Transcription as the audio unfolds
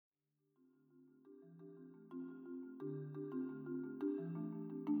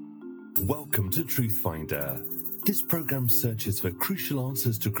Welcome to Truthfinder. This program searches for crucial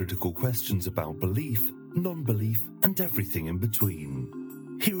answers to critical questions about belief, non-belief, and everything in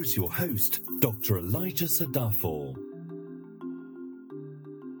between. Here is your host, Dr. Elijah Sadafor.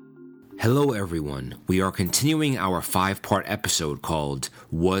 Hello everyone, we are continuing our 5-part episode called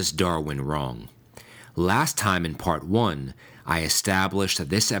Was Darwin Wrong? Last time in part 1, I established that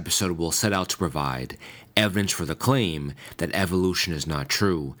this episode will set out to provide evidence for the claim that evolution is not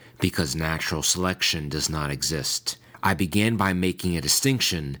true because natural selection does not exist. I began by making a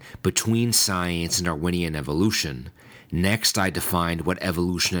distinction between science and Darwinian evolution. Next, I defined what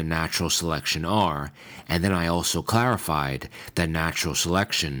evolution and natural selection are, and then I also clarified that natural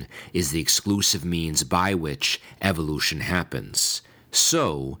selection is the exclusive means by which evolution happens.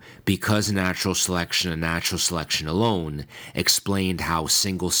 So, because natural selection and natural selection alone explained how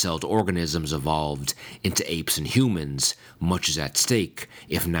single-celled organisms evolved into apes and humans, much is at stake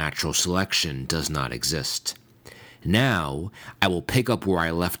if natural selection does not exist. Now, I will pick up where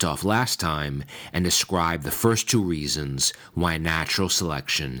I left off last time and describe the first 2 reasons why natural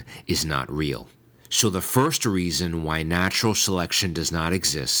selection is not real. So the first reason why natural selection does not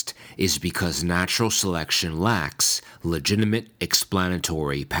exist is because natural selection lacks legitimate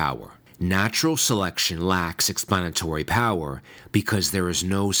explanatory power. Natural selection lacks explanatory power because there is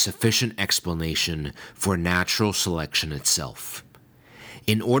no sufficient explanation for natural selection itself.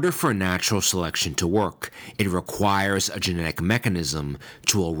 In order for natural selection to work, it requires a genetic mechanism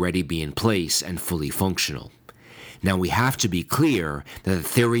to already be in place and fully functional. Now, we have to be clear that the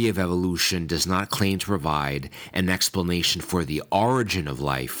theory of evolution does not claim to provide an explanation for the origin of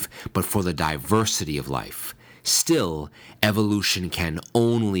life, but for the diversity of life. Still, evolution can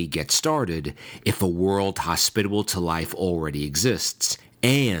only get started if a world hospitable to life already exists,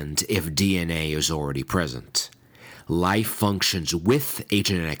 and if DNA is already present. Life functions with a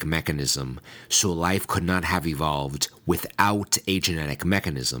genetic mechanism, so life could not have evolved without a genetic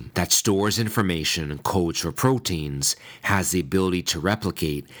mechanism that stores information and codes for proteins, has the ability to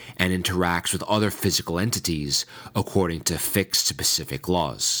replicate, and interacts with other physical entities according to fixed specific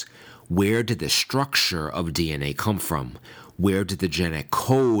laws. Where did the structure of DNA come from? Where did the genetic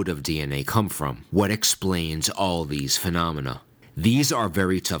code of DNA come from? What explains all these phenomena? These are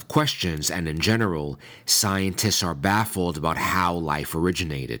very tough questions, and in general, scientists are baffled about how life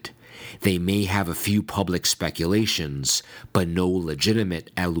originated. They may have a few public speculations, but no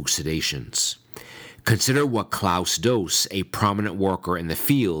legitimate elucidations. Consider what Klaus Doss, a prominent worker in the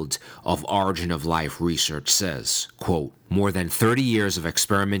field of origin of life research, says, quote, "More than 30 years of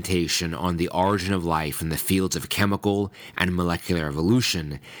experimentation on the origin of life in the fields of chemical and molecular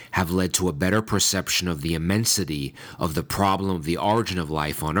evolution have led to a better perception of the immensity of the problem of the origin of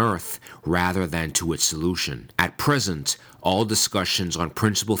life on Earth rather than to its solution. At present, all discussions on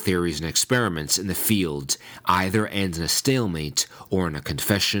principal theories and experiments in the field either end in a stalemate or in a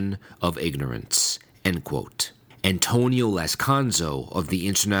confession of ignorance." End quote. Antonio Lascanzo of the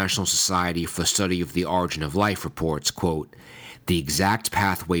International Society for the Study of the Origin of Life reports, quote, "The exact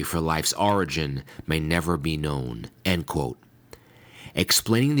pathway for life's origin may never be known." End quote.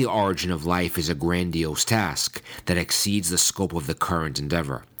 Explaining the origin of life is a grandiose task that exceeds the scope of the current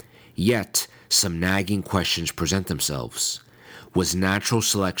endeavor. Yet, some nagging questions present themselves. Was natural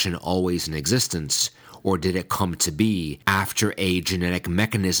selection always in existence, or did it come to be after a genetic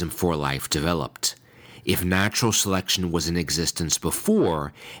mechanism for life developed? If natural selection was in existence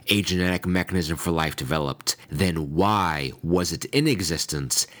before a genetic mechanism for life developed, then why was it in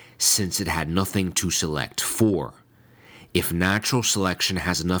existence since it had nothing to select for? If natural selection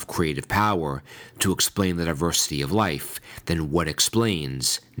has enough creative power to explain the diversity of life, then what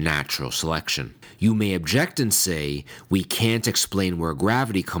explains natural selection? You may object and say, we can't explain where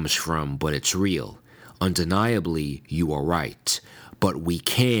gravity comes from, but it's real. Undeniably, you are right. But we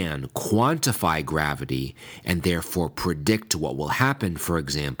can quantify gravity and therefore predict what will happen, for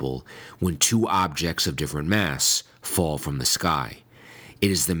example, when 2 objects of different mass fall from the sky. It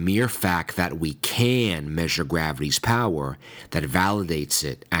is the mere fact that we can measure gravity's power that validates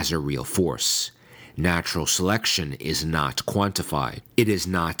it as a real force. Natural selection is not quantified. It is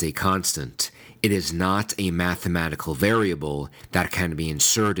not a constant. It is not a mathematical variable that can be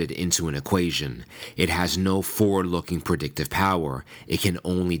inserted into an equation. It has no forward-looking predictive power. It can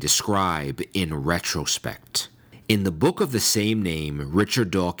only describe in retrospect. In the book of the same name,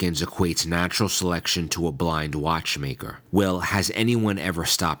 Richard Dawkins equates natural selection to a blind watchmaker. Well, has anyone ever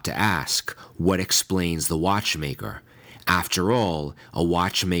stopped to ask, what explains the watchmaker? After all, a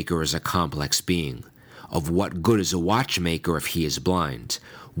watchmaker is a complex being. Of what good is a watchmaker if he is blind?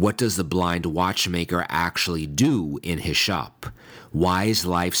 What does the blind watchmaker actually do in his shop? Why is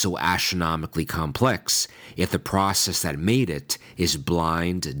life so astronomically complex if the process that made it is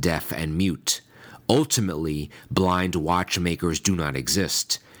blind, deaf, and mute? Ultimately, blind watchmakers do not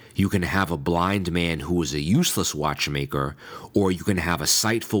exist. You can have a blind man who is a useless watchmaker, or you can have a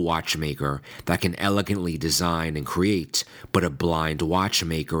sightful watchmaker that can elegantly design and create, but a blind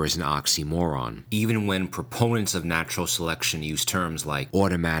watchmaker is an oxymoron. Even when proponents of natural selection use terms like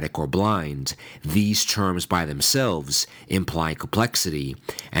automatic or blind, these terms by themselves imply complexity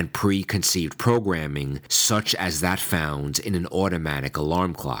and preconceived programming such as that found in an automatic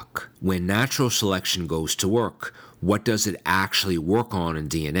alarm clock. When natural selection goes to work, what does it actually work on in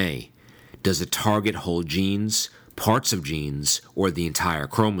DNA? Does it target whole genes, parts of genes, or the entire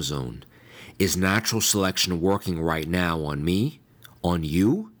chromosome? Is natural selection working right now on me? On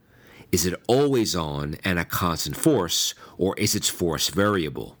you? Is it always on and a constant force, or is its force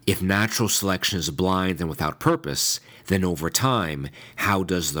variable? If natural selection is blind and without purpose, then over time, how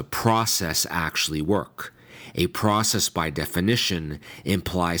does the process actually work? A process, by definition,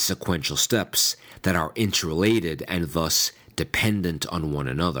 implies sequential steps that are interrelated and thus dependent on one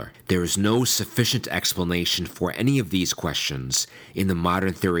another. There is no sufficient explanation for any of these questions in the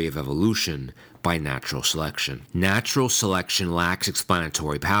modern theory of evolution by natural selection. Natural selection lacks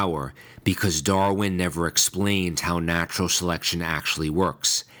explanatory power because Darwin never explained how natural selection actually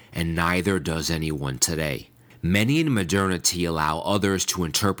works, and neither does anyone today. Many in modernity allow others to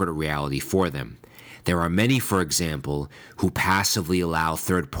interpret reality for them. There are many, for example, who passively allow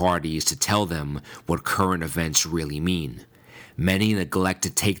third parties to tell them what current events really mean. Many neglect to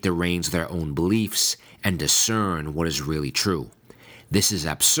take the reins of their own beliefs and discern what is really true. This is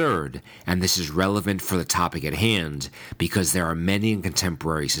absurd, and this is relevant for the topic at hand because there are many in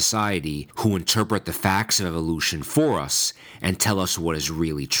contemporary society who interpret the facts of evolution for us and tell us what is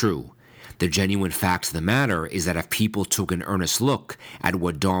really true. The genuine fact of the matter is that if people took an earnest look at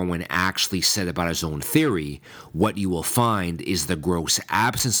what Darwin actually said about his own theory, what you will find is the gross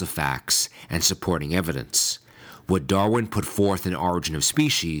absence of facts and supporting evidence. What Darwin put forth in Origin of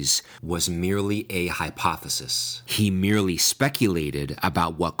Species was merely a hypothesis. He merely speculated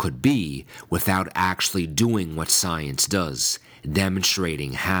about what could be without actually doing what science does,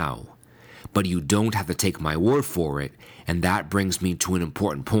 demonstrating how. But you don't have to take my word for it, and that brings me to an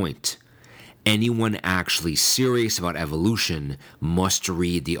important point. Anyone actually serious about evolution must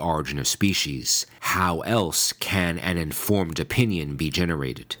read The Origin of Species. How else can an informed opinion be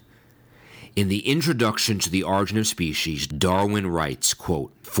generated? In the introduction to The Origin of Species, Darwin writes,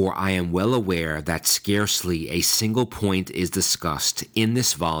 quote, "For I am well aware that scarcely a single point is discussed in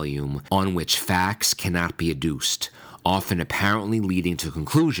this volume on which facts cannot be adduced, often apparently leading to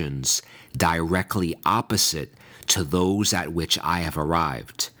conclusions directly opposite to those at which I have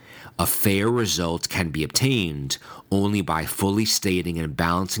arrived. A fair result can be obtained only by fully stating and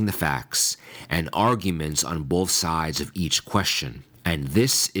balancing the facts and arguments on both sides of each question, and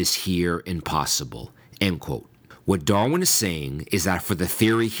this is here impossible." End quote. What Darwin is saying is that for the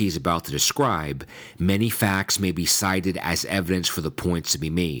theory he's about to describe, many facts may be cited as evidence for the points to be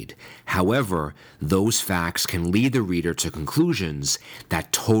made. However, those facts can lead the reader to conclusions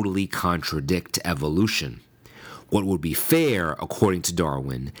that totally contradict evolution. What would be fair, according to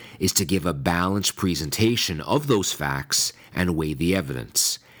Darwin, is to give a balanced presentation of those facts and weigh the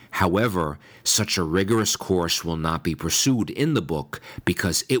evidence. However, such a rigorous course will not be pursued in the book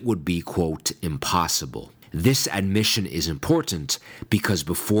because it would be, quote, impossible. This admission is important because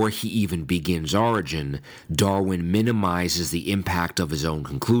before he even begins Origin, Darwin minimizes the impact of his own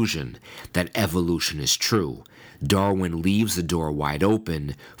conclusion, that evolution is true. Darwin leaves the door wide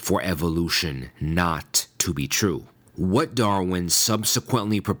open for evolution not to be true. What Darwin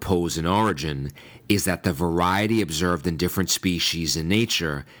subsequently proposed in Origin is that the variety observed in different species in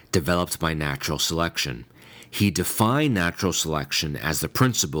nature developed by natural selection. He defined natural selection as the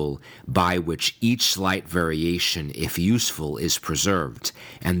principle by which each slight variation, if useful, is preserved,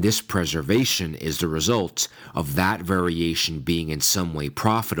 and this preservation is the result of that variation being in some way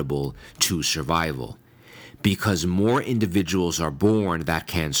profitable to survival. Because more individuals are born that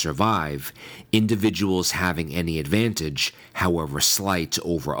can survive, individuals having any advantage, however slight,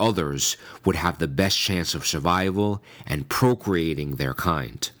 over others would have the best chance of survival and procreating their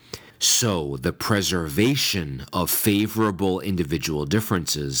kind. So, the preservation of favorable individual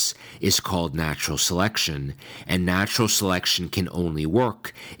differences is called natural selection, and natural selection can only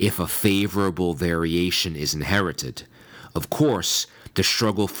work if a favorable variation is inherited. Of course, the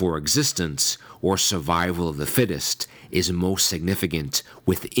struggle for existence, or survival of the fittest, is most significant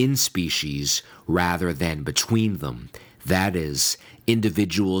within species rather than between them. That is,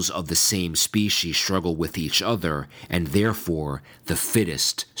 Individuals of the same species struggle with each other, and therefore the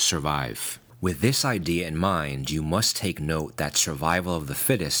fittest survive. With this idea in mind, you must take note that survival of the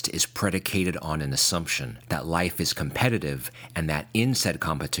fittest is predicated on an assumption that life is competitive and that in said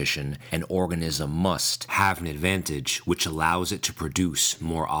competition, an organism must have an advantage which allows it to produce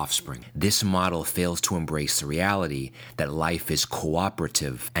more offspring. This model fails to embrace the reality that life is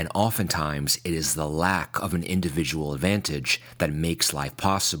cooperative, and oftentimes it is the lack of an individual advantage that makes life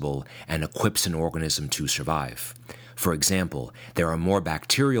possible and equips an organism to survive. For example, there are more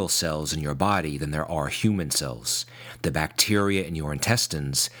bacterial cells in your body than there are human cells. The bacteria in your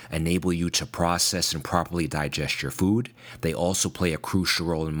intestines enable you to process and properly digest your food. They also play a crucial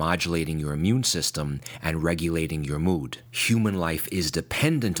role in modulating your immune system and regulating your mood. Human life is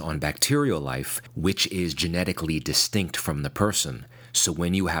dependent on bacterial life, which is genetically distinct from the person. So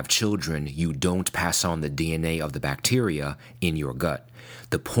when you have children, you don't pass on the DNA of the bacteria in your gut.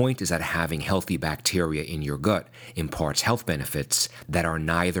 The point is that having healthy bacteria in your gut imparts health benefits that are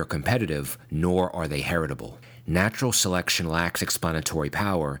neither competitive nor are they heritable. Natural selection lacks explanatory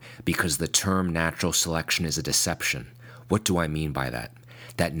power because the term natural selection is a deception. What do I mean by that?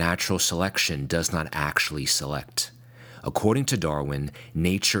 That natural selection does not actually select. According to Darwin,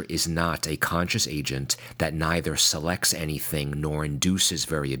 nature is not a conscious agent that neither selects anything nor induces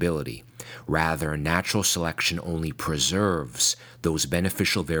variability. Rather, natural selection only preserves those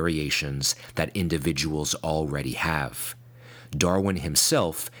beneficial variations that individuals already have. Darwin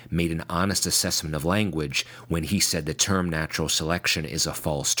himself made an honest assessment of language when he said the term natural selection is a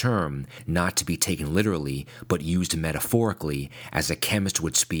false term, not to be taken literally, but used metaphorically, as a chemist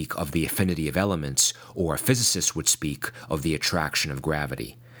would speak of the affinity of elements, or a physicist would speak of the attraction of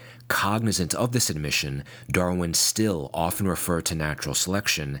gravity. Cognizant of this admission, Darwin still often referred to natural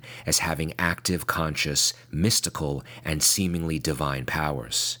selection as having active, conscious, mystical, and seemingly divine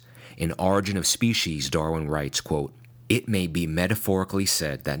powers. In Origin of Species, Darwin writes, quote, "It may be metaphorically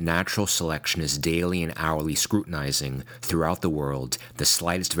said that natural selection is daily and hourly scrutinizing throughout the world the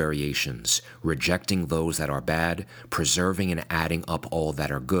slightest variations, rejecting those that are bad, preserving and adding up all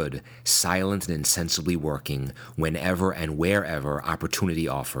that are good, silent and insensibly working, whenever and wherever opportunity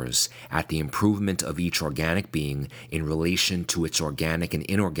offers, at the improvement of each organic being in relation to its organic and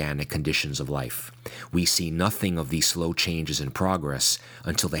inorganic conditions of life. We see nothing of these slow changes in progress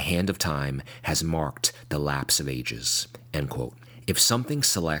until the hand of time has marked the lapse of ages." End quote. If something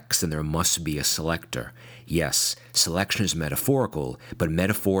selects, then there must be a selector. Yes, selection is metaphorical, but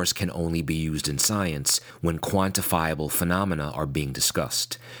metaphors can only be used in science when quantifiable phenomena are being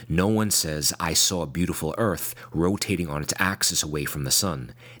discussed. No one says, "I saw a beautiful Earth rotating on its axis away from the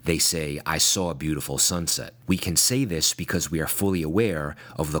sun." They say, "I saw a beautiful sunset." We can say this because we are fully aware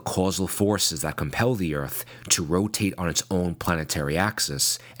of the causal forces that compel the Earth to rotate on its own planetary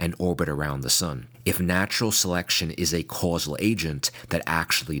axis and orbit around the sun. If natural selection is a causal agent that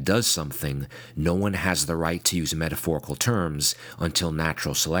actually does something, no one has the right to use metaphorical terms until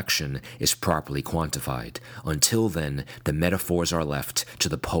natural selection is properly quantified. Until then, the metaphors are left to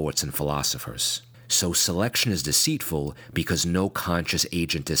the poets and philosophers. So selection is deceitful because no conscious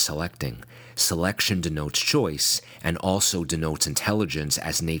agent is selecting. Selection denotes choice and also denotes intelligence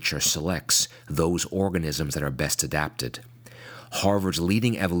as nature selects those organisms that are best adapted. Harvard's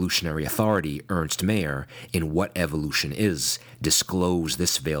leading evolutionary authority, Ernst Mayr, in What Evolution Is, disclosed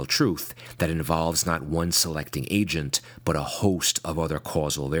this veiled truth that involves not one selecting agent, but a host of other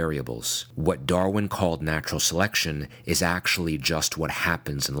causal variables. What Darwin called natural selection is actually just what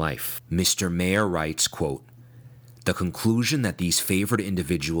happens in life. Mr. Mayr writes, quote, "The conclusion that these favored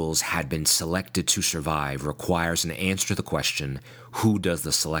individuals had been selected to survive requires an answer to the question, who does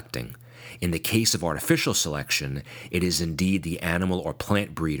the selecting? In the case of artificial selection, it is indeed the animal or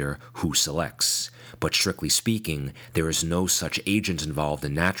plant breeder who selects. But strictly speaking, there is no such agent involved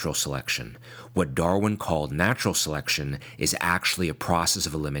in natural selection. What Darwin called natural selection is actually a process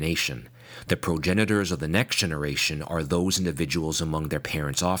of elimination. The progenitors of the next generation are those individuals among their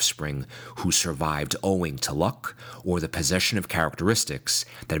parents' offspring who survived owing to luck or the possession of characteristics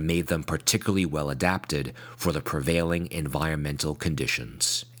that made them particularly well adapted for the prevailing environmental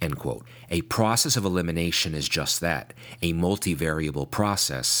conditions." End quote. A process of elimination is just that, a multivariable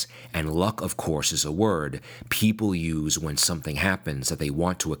process, and luck, of course, is a word people use when something happens that they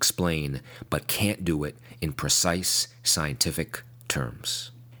want to explain but can't do it in precise scientific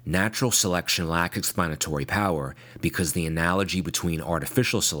terms. Natural selection lacks explanatory power because the analogy between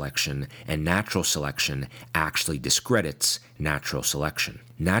artificial selection and natural selection actually discredits natural selection.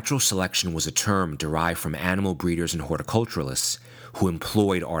 Natural selection was a term derived from animal breeders and horticulturalists who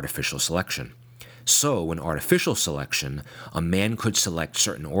employed artificial selection. So, in artificial selection, a man could select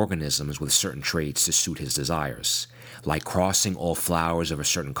certain organisms with certain traits to suit his desires, like crossing all flowers of a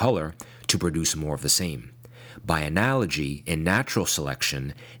certain color to produce more of the same. By analogy, in natural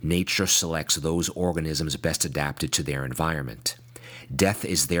selection, nature selects those organisms best adapted to their environment. Death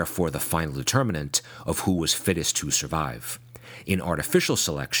is therefore the final determinant of who was fittest to survive. In artificial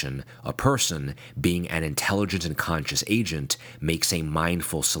selection, a person, being an intelligent and conscious agent, makes a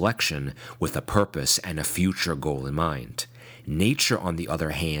mindful selection with a purpose and a future goal in mind. Nature, on the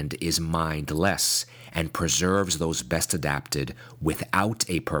other hand, is mindless and preserves those best adapted without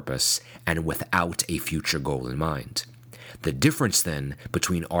a purpose and without a future goal in mind. The difference, then,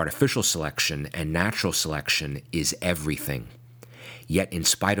 between artificial selection and natural selection is everything. Yet, in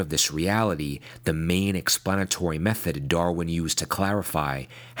spite of this reality, the main explanatory method Darwin used to clarify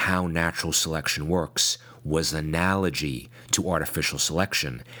how natural selection works was analogy to artificial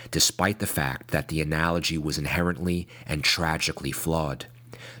selection, despite the fact that the analogy was inherently and tragically flawed.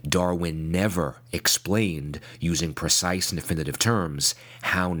 Darwin never explained, using precise and definitive terms,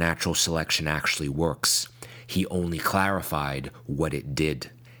 how natural selection actually works. He only clarified what it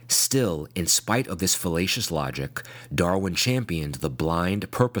did. Still, in spite of this fallacious logic, Darwin championed the blind,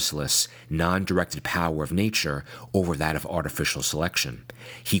 purposeless, non-directed power of nature over that of artificial selection.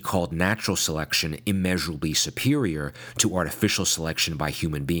 He called natural selection immeasurably superior to artificial selection by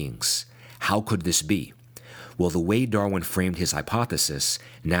human beings. How could this be? Well, the way Darwin framed his hypothesis,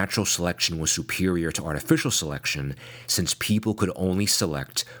 natural selection was superior to artificial selection since people could only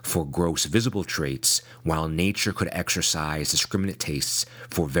select for gross visible traits, while nature could exercise discriminate tastes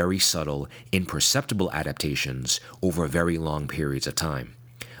for very subtle, imperceptible adaptations over very long periods of time.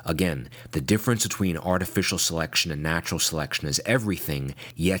 Again, the difference between artificial selection and natural selection is everything,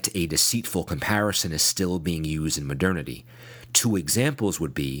 yet a deceitful comparison is still being used in modernity. Two examples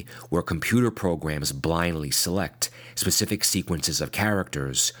would be where computer programs blindly select specific sequences of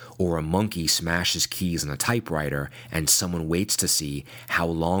characters, or a monkey smashes keys on a typewriter and someone waits to see how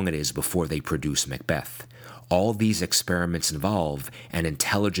long it is before they produce Macbeth. All these experiments involve an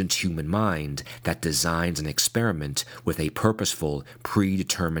intelligent human mind that designs an experiment with a purposeful,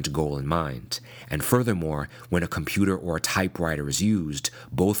 predetermined goal in mind. And furthermore, when a computer or a typewriter is used,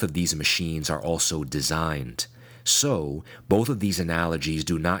 both of these machines are also designed. So, both of these analogies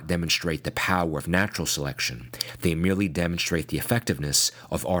do not demonstrate the power of natural selection. They merely demonstrate the effectiveness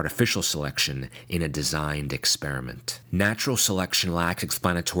of artificial selection in a designed experiment. Natural selection lacks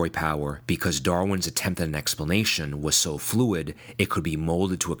explanatory power because Darwin's attempt at an explanation was so fluid it could be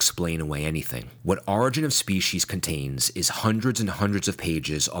molded to explain away anything. What Origin of Species contains is hundreds and hundreds of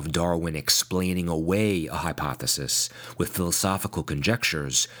pages of Darwin explaining away a hypothesis with philosophical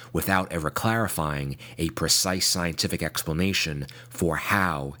conjectures without ever clarifying a precise scientific explanation for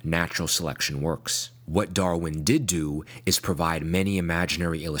how natural selection works. What Darwin did do is provide many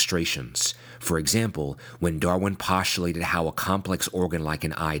imaginary illustrations. For example, when Darwin postulated how a complex organ like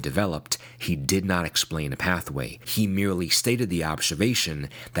an eye developed, he did not explain a pathway. He merely stated the observation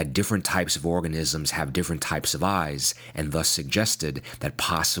that different types of organisms have different types of eyes, and thus suggested that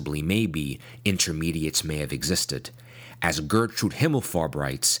possibly maybe intermediates may have existed. As Gertrude Himmelfarb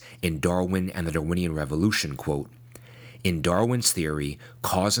writes in Darwin and the Darwinian Revolution, quote, "In Darwin's theory,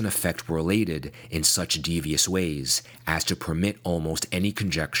 cause and effect were related in such devious ways as to permit almost any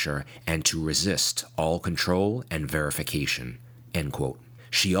conjecture and to resist all control and verification." End quote.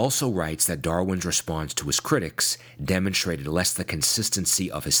 She also writes that Darwin's response to his critics demonstrated less the consistency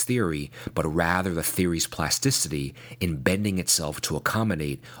of his theory, but rather the theory's plasticity in bending itself to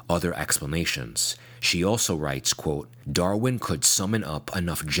accommodate other explanations. She also writes, quote, "Darwin could summon up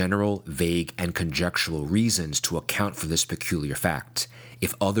enough general, vague, and conjectural reasons to account for this peculiar fact.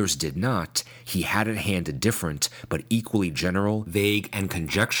 If others did not, he had at hand a different, but equally general, vague, and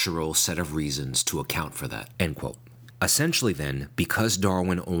conjectural set of reasons to account for that." End quote. Essentially then, because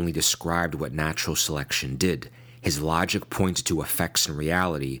Darwin only described what natural selection did, his logic pointed to effects in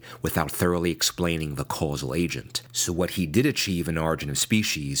reality without thoroughly explaining the causal agent. So what he did achieve in Origin of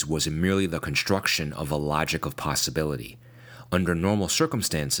Species was merely the construction of a logic of possibility. Under normal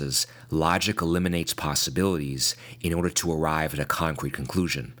circumstances, logic eliminates possibilities in order to arrive at a concrete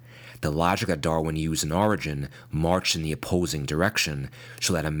conclusion. The logic that Darwin used in Origin marched in the opposing direction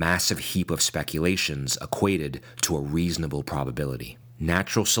so that a massive heap of speculations equated to a reasonable probability.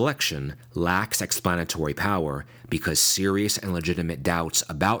 Natural selection lacks explanatory power because serious and legitimate doubts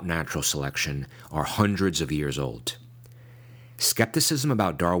about natural selection are hundreds of years old. Skepticism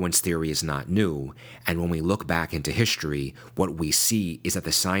about Darwin's theory is not new, and when we look back into history, what we see is that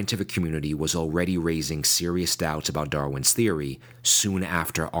the scientific community was already raising serious doubts about Darwin's theory soon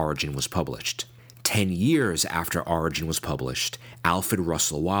after Origin was published. 10 years after Origin was published, Alfred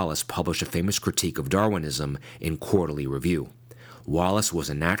Russel Wallace published a famous critique of Darwinism in Quarterly Review. Wallace was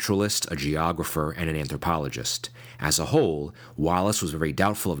a naturalist, a geographer, and an anthropologist. As a whole, Wallace was very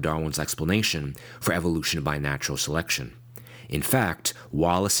doubtful of Darwin's explanation for evolution by natural selection. In fact,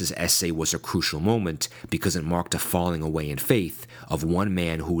 Wallace's essay was a crucial moment because it marked a falling away in faith of one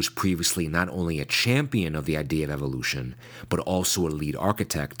man who was previously not only a champion of the idea of evolution, but also a lead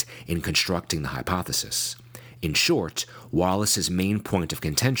architect in constructing the hypothesis. In short, Wallace's main point of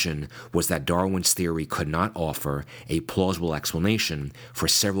contention was that Darwin's theory could not offer a plausible explanation for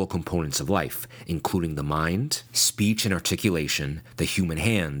several components of life, including the mind, speech and articulation, the human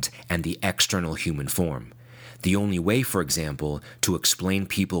hand, and the external human form. The only way, for example, to explain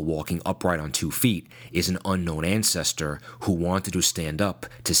people walking upright on 2 feet is an unknown ancestor who wanted to stand up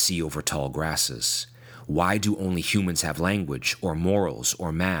to see over tall grasses. Why do only humans have language, or morals,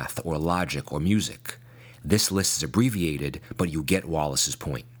 or math, or logic, or music? This list is abbreviated, but you get Wallace's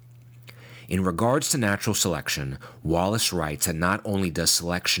point. In regards to natural selection, Wallace writes that not only does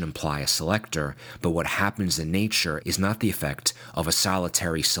selection imply a selector, but what happens in nature is not the effect of a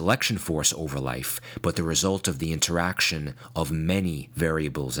solitary selection force over life, but the result of the interaction of many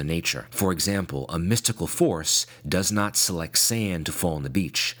variables in nature. For example, a mystical force does not select sand to fall on the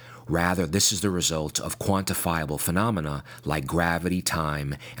beach. Rather, this is the result of quantifiable phenomena like gravity,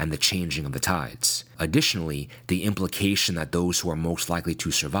 time, and the changing of the tides. Additionally, the implication that those who are most likely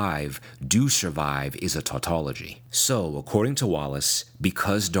to survive do survive is a tautology. So, according to Wallace,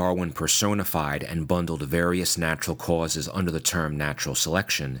 because Darwin personified and bundled various natural causes under the term natural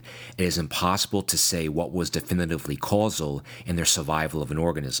selection, it is impossible to say what was definitively causal in their survival of an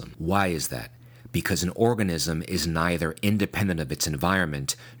organism. Why is that? Because an organism is neither independent of its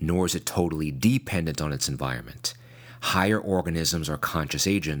environment, nor is it totally dependent on its environment. Higher organisms are conscious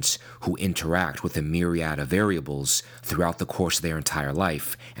agents who interact with a myriad of variables throughout the course of their entire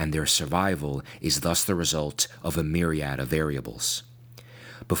life, and their survival is thus the result of a myriad of variables.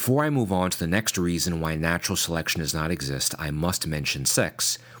 Before I move on to the next reason why natural selection does not exist, I must mention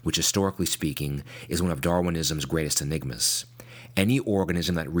sex, which historically speaking is one of Darwinism's greatest enigmas. Any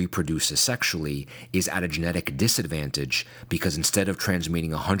organism that reproduces sexually is at a genetic disadvantage because instead of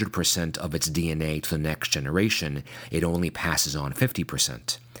transmitting 100% of its DNA to the next generation, it only passes on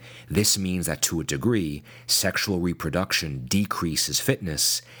 50%. This means that to a degree, sexual reproduction decreases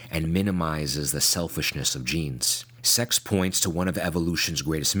fitness and minimizes the selfishness of genes. Sex points to one of evolution's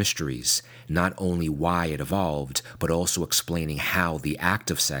greatest mysteries, not only why it evolved, but also explaining how the act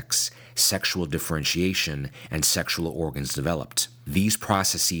of sex, sexual differentiation, and sexual organs developed. These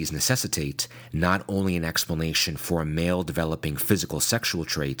processes necessitate not only an explanation for a male developing physical sexual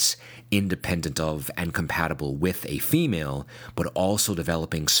traits independent of and compatible with a female, but also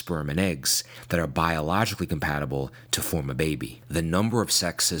developing sperm and eggs that are biologically compatible to form a baby. The number of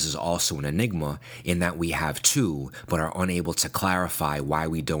sexes is also an enigma in that we have 2, but are unable to clarify why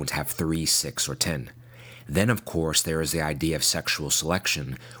we don't have 3, 6, or 10. Then, of course, there is the idea of sexual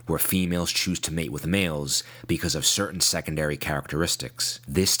selection, where females choose to mate with males because of certain secondary characteristics.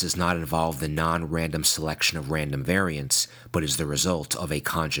 This does not involve the non-random selection of random variants, but is the result of a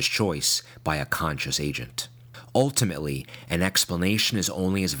conscious choice by a conscious agent. Ultimately, an explanation is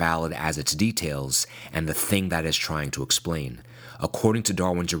only as valid as its details and the thing that is trying to explain. According to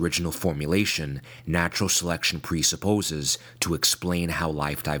Darwin's original formulation, natural selection presupposes to explain how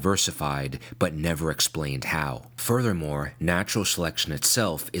life diversified, but never explained how. Furthermore, natural selection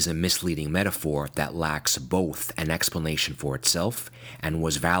itself is a misleading metaphor that lacks both an explanation for itself and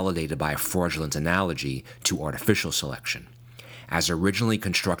was validated by a fraudulent analogy to artificial selection. As originally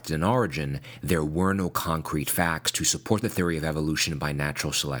constructed in Origin, there were no concrete facts to support the theory of evolution by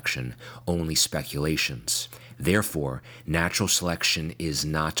natural selection, only speculations. Therefore, natural selection is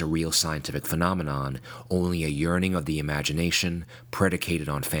not a real scientific phenomenon, only a yearning of the imagination predicated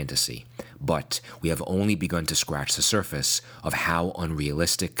on fantasy. But we have only begun to scratch the surface of how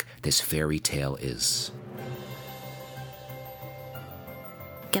unrealistic this fairy tale is.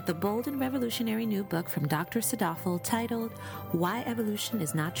 Get the bold and revolutionary new book from Dr. Sadafel titled, Why Evolution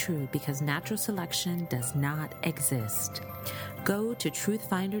is Not True Because Natural Selection Does Not Exist. Go to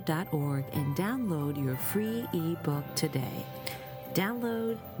truthfinder.org and download your free ebook today.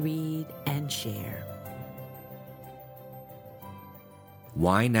 Download, read, and share.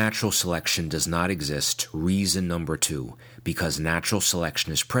 Why natural selection does not exist, reason number 2, because natural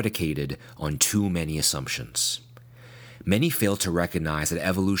selection is predicated on too many assumptions. Many fail to recognize that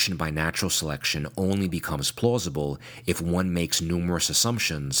evolution by natural selection only becomes plausible if one makes numerous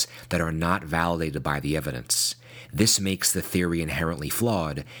assumptions that are not validated by the evidence. This makes the theory inherently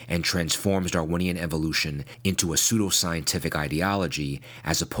flawed and transforms Darwinian evolution into a pseudoscientific ideology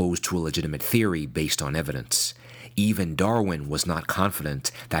as opposed to a legitimate theory based on evidence. Even Darwin was not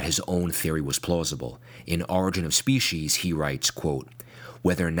confident that his own theory was plausible. In Origin of Species, he writes, quote,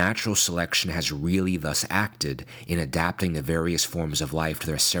 "Whether natural selection has really thus acted in adapting the various forms of life to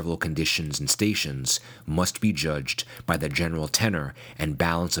their several conditions and stations must be judged by the general tenor and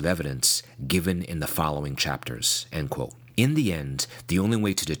balance of evidence given in the following chapters." End quote. In the end, the only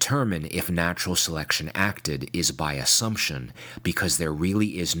way to determine if natural selection acted is by assumption, because there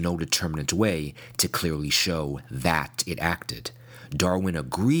really is no determinate way to clearly show that it acted. Darwin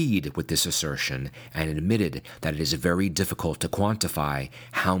agreed with this assertion and admitted that it is very difficult to quantify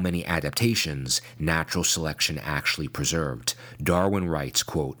how many adaptations natural selection actually preserved. Darwin writes,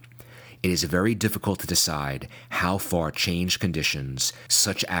 quote, "It is very difficult to decide how far changed conditions,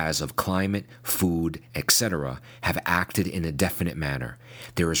 such as of climate, food, etc., have acted in a definite manner.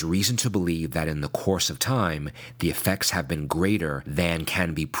 There is reason to believe that in the course of time, the effects have been greater than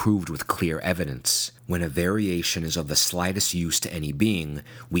can be proved with clear evidence. When a variation is of the slightest use to any being,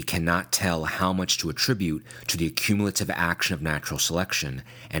 we cannot tell how much to attribute to the cumulative action of natural selection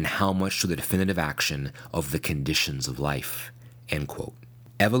and how much to the definitive action of the conditions of life." End quote.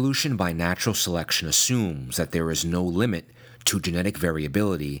 Evolution by natural selection assumes that there is no limit to genetic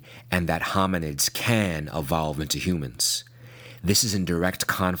variability and that hominids can evolve into humans. This is in direct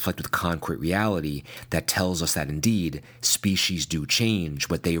conflict with concrete reality that tells us that indeed, species do change,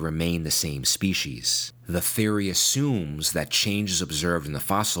 but they remain the same species. The theory assumes that changes observed in the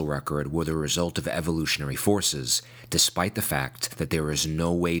fossil record were the result of evolutionary forces, despite the fact that there is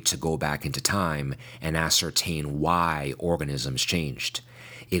no way to go back into time and ascertain why organisms changed.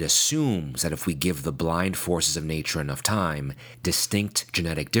 It assumes that if we give the blind forces of nature enough time, distinct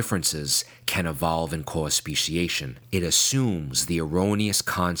genetic differences can evolve and cause speciation. It assumes the erroneous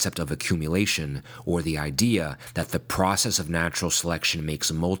concept of accumulation, or the idea that the process of natural selection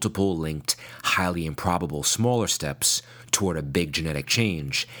makes multiple linked, highly improbable smaller steps toward a big genetic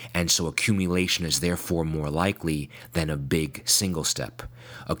change, and so accumulation is therefore more likely than a big single step.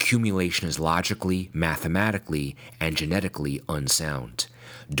 Accumulation is logically, mathematically, and genetically unsound.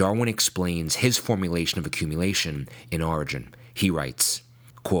 Darwin explains his formulation of accumulation in Origin. He writes,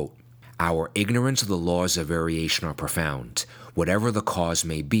 quote, "Our ignorance of the laws of variation are profound. Whatever the cause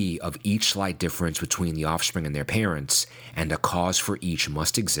may be of each slight difference between the offspring and their parents, and a cause for each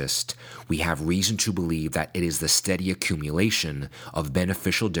must exist, we have reason to believe that it is the steady accumulation of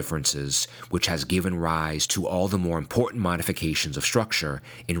beneficial differences which has given rise to all the more important modifications of structure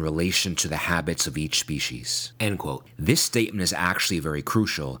in relation to the habits of each species." End quote. This statement is actually very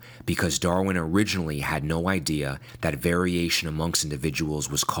crucial because Darwin originally had no idea that variation amongst individuals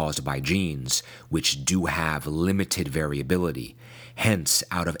was caused by genes, which do have limited variability. Hence,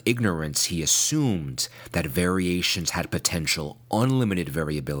 out of ignorance, he assumed that variations had potential unlimited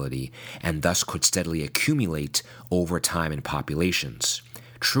variability and thus could steadily accumulate over time in populations.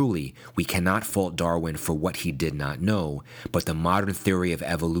 Truly, we cannot fault Darwin for what he did not know, but the modern theory of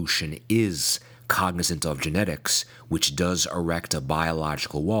evolution is cognizant of genetics, which does erect a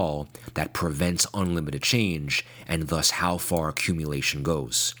biological wall that prevents unlimited change and thus how far accumulation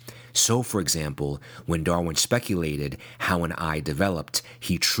goes. So, for example, when Darwin speculated how an eye developed,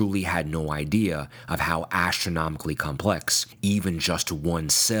 he truly had no idea of how astronomically complex even just one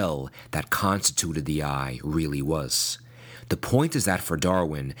cell that constituted the eye really was. The point is that for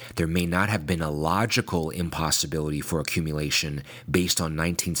Darwin, there may not have been a logical impossibility for accumulation based on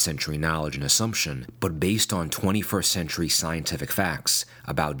 19th century knowledge and assumption, but based on 21st century scientific facts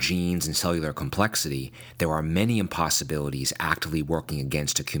about genes and cellular complexity, there are many impossibilities actively working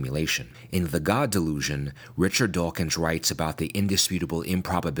against accumulation. In The God Delusion, Richard Dawkins writes about the indisputable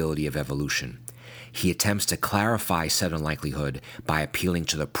improbability of evolution. He attempts to clarify said unlikelihood by appealing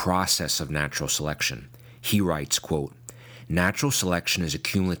to the process of natural selection. He writes, quote, "Natural selection is a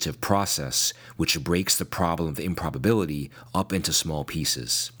cumulative process which breaks the problem of improbability up into small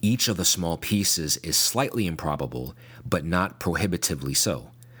pieces. Each of the small pieces is slightly improbable, but not prohibitively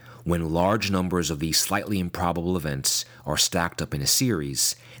so. When large numbers of these slightly improbable events are stacked up in a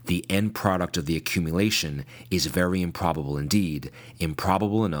series, the end product of the accumulation is very improbable indeed,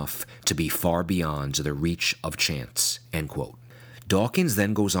 improbable enough to be far beyond the reach of chance." End quote. Dawkins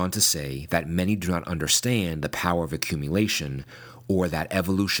then goes on to say that many do not understand the power of accumulation, or that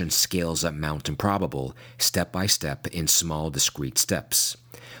evolution scales up Mount Improbable, step by step in small discrete steps.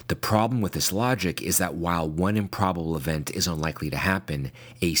 The problem with this logic is that while one improbable event is unlikely to happen,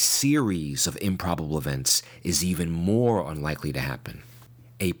 a series of improbable events is even more unlikely to happen.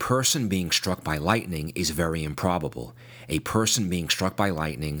 A person being struck by lightning is very improbable. A person being struck by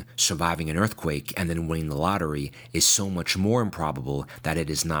lightning, surviving an earthquake, and then winning the lottery is so much more improbable that it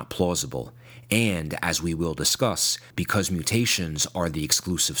is not plausible. And, as we will discuss, because mutations are the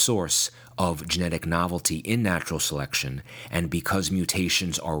exclusive source of genetic novelty in natural selection, and because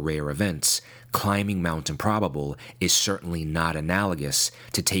mutations are rare events, climbing Mount Improbable is certainly not analogous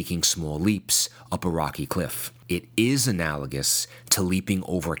to taking small leaps up a rocky cliff. It is analogous to leaping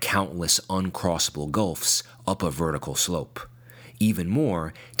over countless uncrossable gulfs up a vertical slope. Even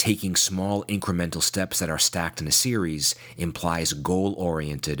more, taking small incremental steps that are stacked in a series implies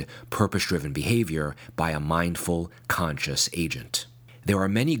goal-oriented, purpose-driven behavior by a mindful, conscious agent. There are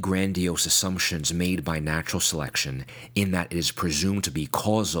many grandiose assumptions made by natural selection in that it is presumed to be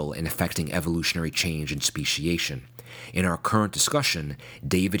causal in affecting evolutionary change and speciation. In our current discussion,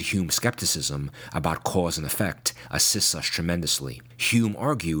 David Hume's skepticism about cause and effect assists us tremendously. Hume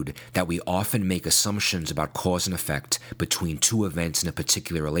argued that we often make assumptions about cause and effect between two events in a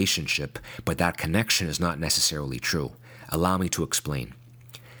particular relationship, but that connection is not necessarily true. Allow me to explain.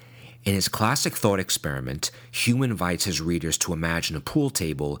 In his classic thought experiment, Hume invites his readers to imagine a pool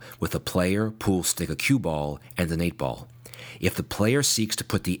table with a player, pool stick, a cue ball, and an 8-ball. If the player seeks to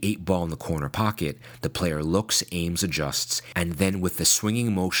put the 8-ball in the corner pocket, the player looks, aims, adjusts, and then with the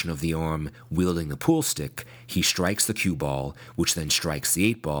swinging motion of the arm wielding the pool stick, he strikes the cue ball, which then strikes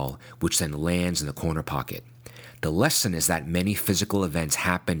the 8-ball, which then lands in the corner pocket. The lesson is that many physical events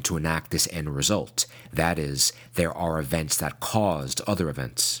happen to enact this end result. That is, there are events that caused other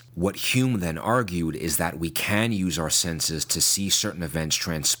events. What Hume then argued is that we can use our senses to see certain events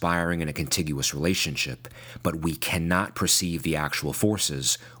transpiring in a contiguous relationship, but we cannot perceive the actual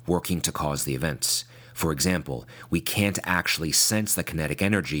forces working to cause the events. For example, we can't actually sense the kinetic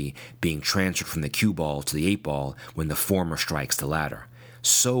energy being transferred from the cue ball to the 8-ball when the former strikes the latter.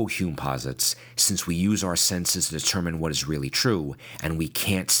 So, Hume posits, since we use our senses to determine what is really true, and we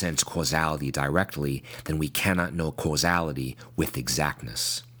can't sense causality directly, then we cannot know causality with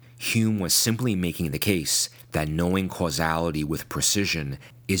exactness. Hume was simply making the case that knowing causality with precision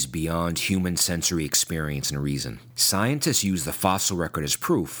is beyond human sensory experience and reason. Scientists use the fossil record as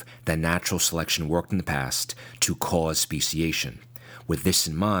proof that natural selection worked in the past to cause speciation. With this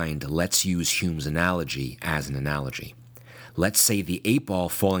in mind, let's use Hume's analogy as an analogy. Let's say the 8-ball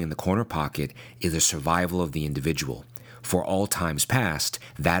falling in the corner pocket is the survival of the individual. For all times past,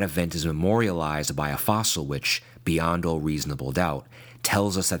 that event is memorialized by a fossil which, beyond all reasonable doubt,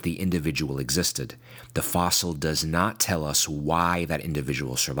 tells us that the individual existed. The fossil does not tell us why that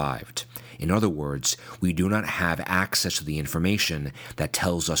individual survived. In other words, we do not have access to the information that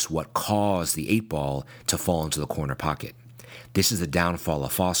tells us what caused the 8-ball to fall into the corner pocket. This is the downfall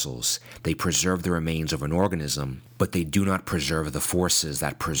of fossils. They preserve the remains of an organism, but they do not preserve the forces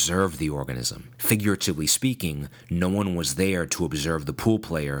that preserve the organism. Figuratively speaking, no one was there to observe the pool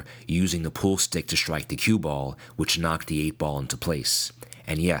player using the pool stick to strike the cue ball, which knocked the 8-ball into place.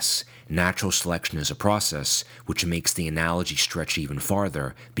 And yes, natural selection is a process which makes the analogy stretch even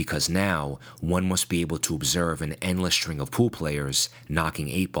farther, because now one must be able to observe an endless string of pool players knocking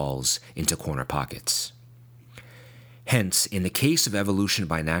 8-balls into corner pockets. Hence, in the case of evolution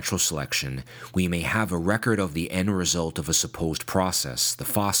by natural selection, we may have a record of the end result of a supposed process, the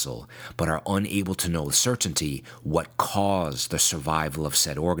fossil, but are unable to know with certainty what caused the survival of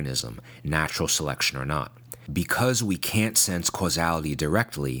said organism, natural selection or not. Because we can't sense causality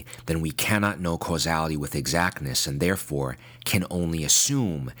directly, then we cannot know causality with exactness and therefore can only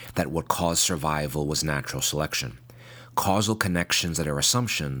assume that what caused survival was natural selection. Causal connections that are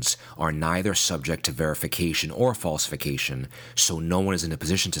assumptions are neither subject to verification or falsification, so no one is in a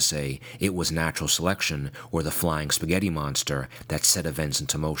position to say it was natural selection or the flying spaghetti monster that set events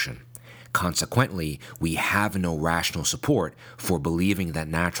into motion. Consequently, we have no rational support for believing that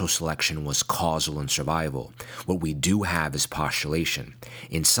natural selection was causal in survival. What we do have is postulation.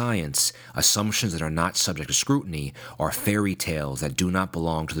 In science, assumptions that are not subject to scrutiny are fairy tales that do not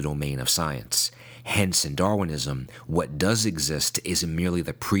belong to the domain of science. Hence, in Darwinism, what does exist is merely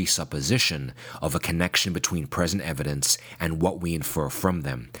the presupposition of a connection between present evidence and what we infer from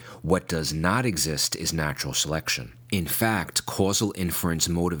them. What does not exist is natural selection. In fact, causal inference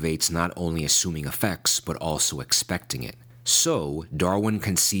motivates not only assuming effects, but also expecting it. So, Darwin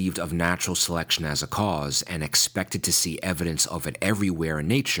conceived of natural selection as a cause and expected to see evidence of it everywhere in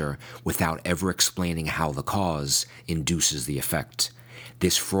nature without ever explaining how the cause induces the effect.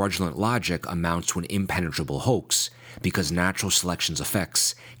 This fraudulent logic amounts to an impenetrable hoax because natural selection's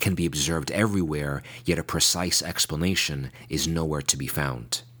effects can be observed everywhere, yet a precise explanation is nowhere to be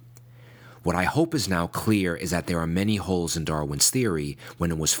found. What I hope is now clear is that there are many holes in Darwin's theory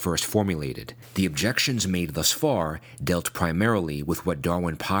when it was first formulated. The objections made thus far dealt primarily with what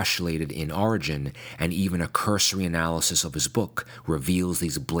Darwin postulated in Origin, and even a cursory analysis of his book reveals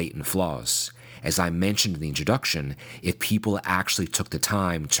these blatant flaws. As I mentioned in the introduction, if people actually took the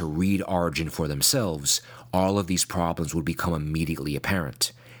time to read Origin for themselves, all of these problems would become immediately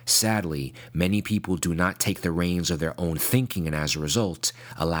apparent. Sadly, many people do not take the reins of their own thinking and as a result,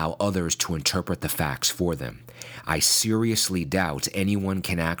 allow others to interpret the facts for them. I seriously doubt anyone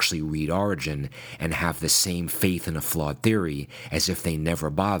can actually read Origin and have the same faith in a flawed theory as if they never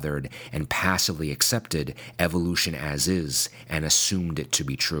bothered and passively accepted evolution as is and assumed it to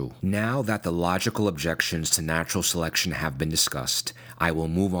be true. Now that the logical objections to natural selection have been discussed, I will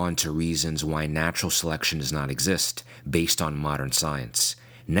move on to reasons why natural selection does not exist based on modern science.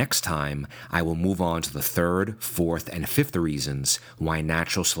 Next time, I will move on to the third, fourth, and fifth reasons why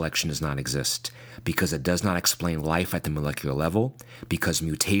natural selection does not exist, because it does not explain life at the molecular level, because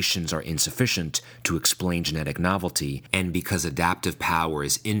mutations are insufficient to explain genetic novelty, and because adaptive power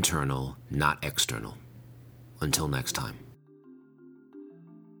is internal, not external. Until next time.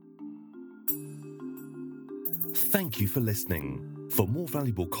 Thank you for listening. For more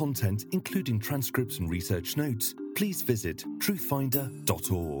valuable content, including transcripts and research notes, please visit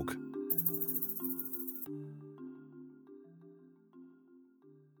truthfinder.org.